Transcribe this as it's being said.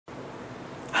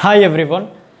Hi everyone.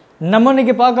 நம்ம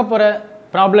இன்னைக்கு பார்க்க போற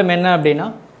ப்ராப்ளம் என்ன அப்படினா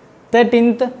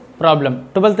 13th problem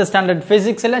 12th standard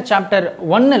பிசிக்ஸ்ல chapter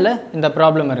 1ல இந்த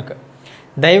ப்ராப்ளம் இருக்கு.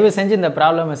 தயவு செஞ்சு இந்த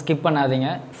ப்ராப்ளமை ஸ்கிப் பண்ணாதீங்க,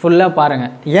 ஃபுல்லா பாருங்க.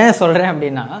 ஏன் சொல்றேன்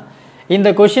அப்படினா இந்த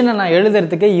क्वेश्चन நான்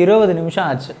எழுதுறதுக்கு 20 நிமிஷம்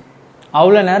ஆச்சு.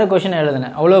 அவ்வளவு நேரம் क्वेश्चन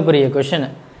எழுதுனேன். அவ்வளவு பெரிய क्वेश्चन.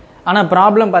 ஆனா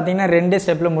ப்ராப்ளம் பாத்தீங்கன்னா ரெண்டே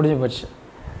ஸ்டெப்ல முடிஞ்சு போச்சு.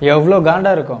 எவ்வளவு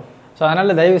காண்டா இருக்கும். சோ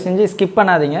அதனால தயவு செஞ்சு ஸ்கிப்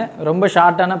பண்ணாதீங்க. ரொம்ப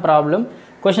ஷார்ட்டான ப்ராப்ளம்.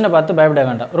 क्वेश्चन பார்த்து பயப்பட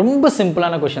வேண்டாம். ரொம்ப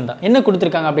சிம்பிளான क्वेश्चन தான். என்ன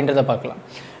கொடுத்திருக்காங்க அப்படின்றத பார்க்கலாம்.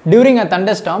 During a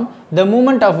thunderstorm, the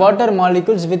movement of water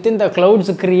molecules within the clouds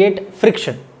create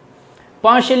friction,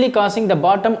 partially causing the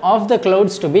bottom of the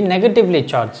clouds to be negatively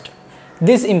charged.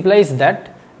 This implies that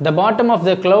the bottom of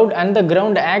the cloud and the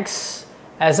ground acts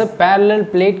as a parallel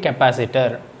plate capacitor.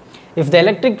 If the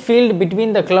electric field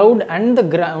between the cloud and the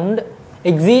ground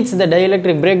exceeds the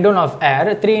dielectric breakdown of air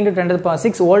 3 ×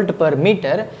 10⁶ volt per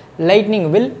meter, lightning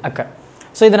will occur.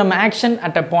 So இது நம்ம action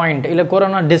at a point இல்ல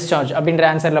corona discharge அப்படின்ற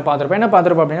ஆன்சர்ல பார்த்திருப்போம். என்ன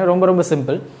பார்த்திருப்போம் அப்படின்னா ரொம்ப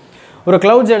simple. ஒரு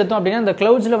கிளவுட்ஸ் எடுத்தோம் அப்படின்னா அந்த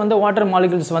கிளவுட்ஸ்ல வந்து வாட்டர்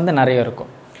மாலிகுல்ஸ் வந்து நிறைய இருக்கும்.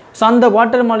 ஸோ அந்த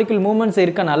வாட்டர் மாலிகுல் மூவ்மெண்ட்ஸ்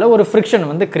இருக்கனால ஒரு ஃப்ரிக்ஷன்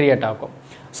வந்து கிரியேட் ஆகும்.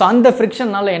 ஸோ அந்த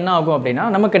ஃப்ரிக்ஷனால என்ன ஆகும் அப்படின்னா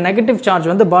நமக்கு நெகட்டிவ்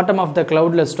சார்ஜ் வந்து பாட்டம் ஆஃப் த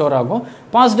கிளவுட்ல ஸ்டோர் ஆகும்,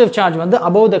 பாசிட்டிவ் சார்ஜ் வந்து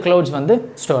அபவ் த கிளவுட்ஸ் வந்து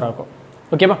ஸ்டோர் ஆகும்.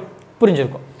 ஓகேவா?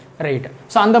 புரிஞ்சிருக்கும், ரைட்?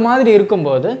 ஸோ அந்த மாதிரி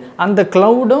இருக்கும்போது அந்த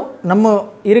கிளவுடும் நம்ம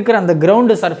இருக்கிற அந்த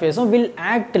ground சர்ஃபேஸும் will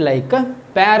act like a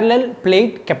parallel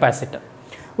plate capacitor.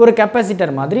 ஒரு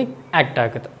கெப்பாசிட்டர் மாதிரி ஆக்ட்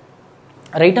ஆகுது,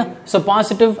 ரைட்டா? So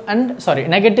positive and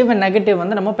negative and negative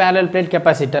வந்து நம்ம parallel plate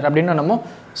capacitor அப்படின்னு நம்ம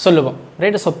சொல்லுவோம்,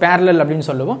 ரைட்டா? ஸோ parallel அப்படின்னு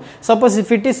சொல்லுவோம். Suppose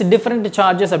if it is different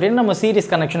charges அப்படின்னு நம்ம சீரிஸ்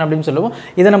கனெக்ஷன் அப்படின்னு சொல்லுவோம்.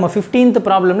 இதை நம்ம 15th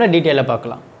ப்ராப்ளம்ல டீட்டெயிலாக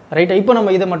பார்க்கலாம், ரைட்டா? இப்போ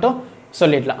நம்ம இதை மட்டும்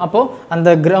சொல்லிடலாம். அப்போ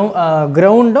அந்த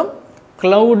கிரவுண்டும்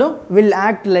cloudum will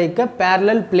act like a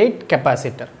parallel plate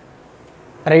capacitor,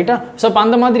 ரைட்டா? ஸோ இப்போ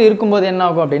அந்த மாதிரி இருக்கும்போது என்ன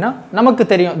ஆகும் அப்படின்னா நமக்கு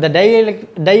தெரியும் the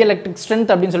dielectric strength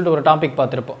அப்படின்னு சொல்லிட்டு ஒரு டாபிக்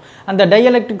பார்த்துருப்போம். அந்த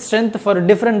dielectric strength ஃபார்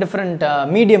டிஃப்ரெண்ட்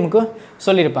மீடியமுக்கு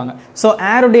சொல்லியிருப்பாங்க. ஸோ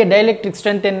ஏருடைய dielectric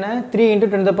strength என்ன? 3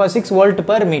 × 10⁶ volt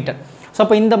per meter. ஸோ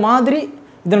அப்போ இந்த மாதிரி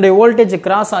இதனுடைய வோல்டேஜ்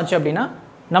கிராஸ் ஆச்சு அப்படின்னா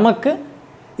நமக்கு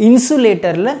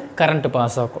இன்சுலேட்டரில் கரண்ட்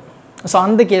பாஸ் ஆகும். ஸோ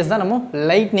அந்த கேஸ் தான் நம்ம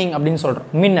லைட்னிங் அப்படின்னு சொல்கிறோம்,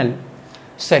 மின்னல்.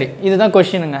 சரி, இதுதான்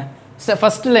கொஸ்டினுங்க.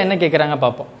 ஃபர்ஸ்ட்ல என்ன கேட்குறாங்க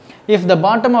பார்ப்போம். If the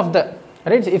bottom of the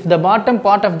right if the bottom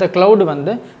part of the cloud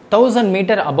வந்து 1000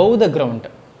 மீட்டர் அபவ் த கிரவுண்ட்,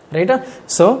 ரைட்டா?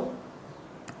 ஸோ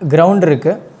கிரவுண்ட்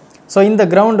இருக்கு. ஸோ இந்த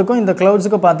கிரவுண்டுக்கும் இந்த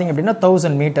கிளவுட்ஸுக்கும் பார்த்தீங்க அப்படின்னா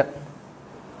 1000 மீட்டர்,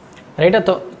 ரைட்டா?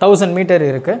 1000 மீட்டர்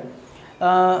இருக்கு.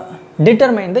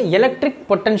 Determine the electric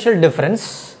potential difference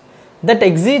that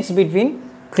exists between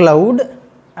cloud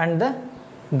and the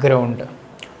ground.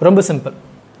 ரொம்ப சிம்பிள்.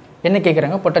 என்ன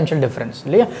கேட்குறாங்க? பொட்டன்ஷியல் டிஃபரன்ஸ்,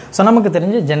 இல்லையா? ஸோ நமக்கு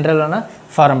தெரிஞ்ச ஜென்ரலான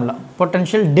ஃபார்முலா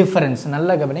பொட்டன்ஷியல் டிஃபரன்ஸ்.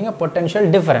 நல்லா கவனிங்க, potential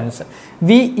difference V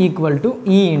 =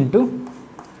 E ×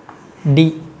 D.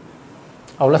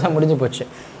 அவ்வளோதான், முடிஞ்சு போச்சு.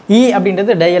 E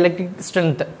அப்படின்றது டைஎலக்ட்ரிக்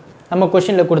ஸ்ட்ரென்த். நம்ம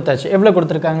கொஸ்டினில் கொடுத்தாச்சு. எவ்வளோ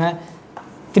கொடுத்துருக்காங்க?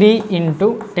 3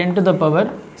 ×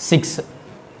 10⁶.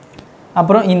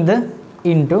 அப்புறம் இந்த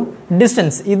இன்ட்டு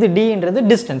டிஸ்டன்ஸ். இது Dன்றது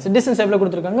டிஸ்டன்ஸ். டிஸ்டன்ஸ் எவ்வளோ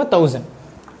கொடுத்துருக்காங்க? 1000.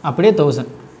 அப்படியே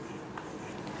 1000.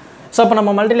 ஸோ அப்போ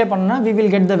நம்ம மல்டிப்ளை பண்ணோம்னா we will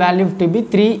get the value to be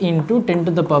 3 ×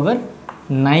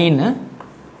 10⁹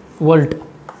 volt.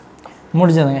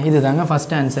 முடிஞ்சதுங்க. இதுதாங்க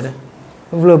ஃபர்ஸ்ட் ஆன்சரு.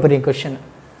 இவ்வளோ பெரிய கொஷின்,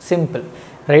 சிம்பிள்,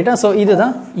 ரைட்டா? ஸோ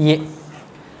இதுதான் ஏ.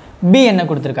 பி என்ன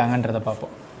கொடுத்துருக்காங்கன்றதை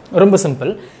பார்ப்போம். ரொம்ப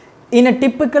சிம்பிள். இன் அ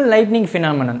டிப்பிக்கல் லைட்னிங்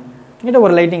ஃபினாமினன், கிட்ட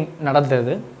ஒரு லைட்டிங்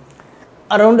நடந்தது.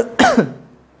 அரவுண்ட்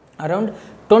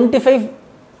 25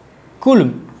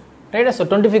 கூலும், ரைட்டா? ஸோ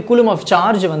 25 கூலும் ஆஃப்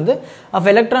சார்ஜ் வந்து of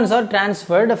electrons R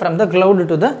transferred from the cloud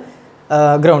to the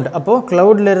ground. அப்போது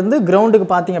கிளவுட்லேருந்து கிரவுண்டுக்கு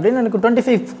பார்த்தீங்க அப்படின்னா எனக்கு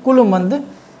 25 கூலும் வந்து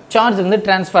சார்ஜ் வந்து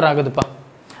டிரான்ஸ்ஃபர் ஆகுதுப்பா.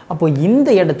 அப்போது இந்த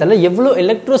இடத்துல எவ்வளோ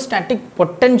எலக்ட்ரோஸ்டாட்டிக்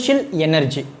பொட்டன்ஷியல்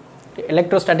எனர்ஜி,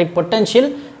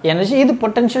 இது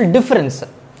பொட்டன்ஷியல் டிஃபரன்ஸ்.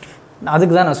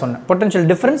 அதுக்கு தான் நான் சொன்னேன் பொட்டன்ஷியல்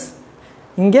டிஃபரன்ஸ்,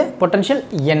 இங்கே potential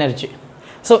energy.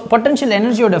 So potential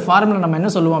எனர்ஜியோட formula நம்ம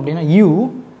என்ன சொல்லுவோம் அப்படின்னா U,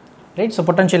 right? So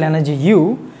potential energy U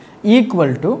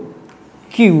equal to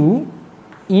Q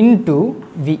into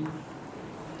V,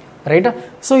 ரைட்டா?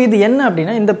 ஸோ இது என்ன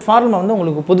அப்படின்னா இந்த ஃபார்முலா வந்து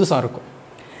உங்களுக்கு புதுசாக இருக்கும்.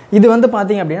 இது வந்து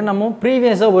பார்த்தீங்க அப்படின்னா நம்ம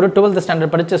ப்ரீவியஸாக ஒரு 12th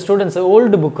ஸ்டாண்டர்ட் படித்த ஸ்டூடெண்ட்ஸ்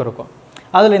ஓல்டு புக் இருக்கும்,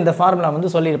 அதில் இந்த ஃபார்முலா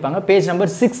வந்து சொல்லியிருப்பாங்க. பேஜ்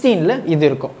நம்பர் 16ல் இது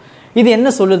இருக்கும். இது என்ன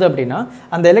சொல்லுது அப்படின்னா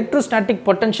அந்த எலக்ட்ரோஸ்டாட்டிக்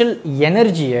பொட்டன்ஷியல்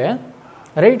எனர்ஜியை,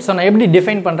 ரைட்? ஸோ நான் எப்படி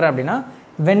டிஃபைன் பண்ணுறேன் அப்படின்னா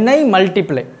when I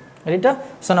multiply, ரைட்டா?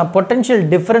 ஸோ நான் பொட்டன்ஷியல்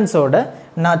டிஃபரன்ஸோட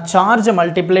நான் சார்ஜை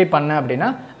மல்டிப்ளை பண்ணேன் அப்படின்னா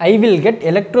I will get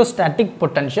electrostatic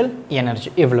potential energy.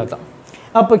 இவ்வளோ தான்.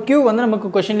 அப்போ Q வந்து நமக்கு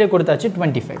கொஸ்டின்லேயே கொடுத்தாச்சு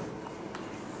 25.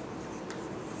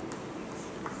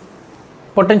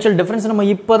 பொட்டன்ஷியல் டிஃபரன்ஸ் நம்ம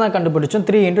இப்போ தான் கண்டுபிடிச்சோம்,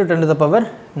 3 ×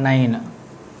 10⁹.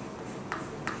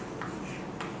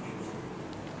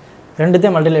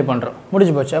 ரெண்டுத்தையும் மல்டிப்ளை பண்ணுறோம்,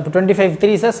 முடிஞ்சு போச்சு. அப்போ 25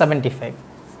 3s 75.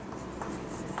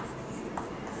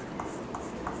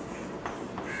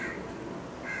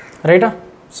 ரைட்டா?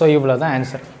 ஸோ இவ்வளோ தான்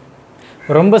ஆன்சர்.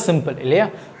 ரொம்ப சிம்பிள் இல்லையா?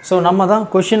 ஸோ நம்ம தான்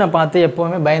கொஷினை பார்த்து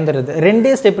எப்போவுமே பயந்துடுறது.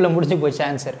 2 ஸ்டெப்பில் முடிஞ்சு போச்சு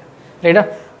ஆன்சர். ரைட்டா?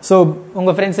 ஸோ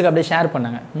உங்கள் ஃப்ரெண்ட்ஸுக்கு அப்படியே ஷேர்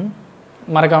பண்ணுங்கள்.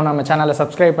 மறக்காம நம்ம சேனலை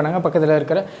சப்ஸ்கிரைப் பண்ணுங்கள், பக்கத்தில்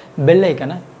இருக்கிற பெல்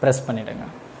ஐக்கனை ப்ரெஸ் பண்ணிவிடுங்க.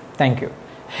 Thank you.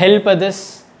 Help others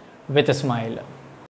with a smile.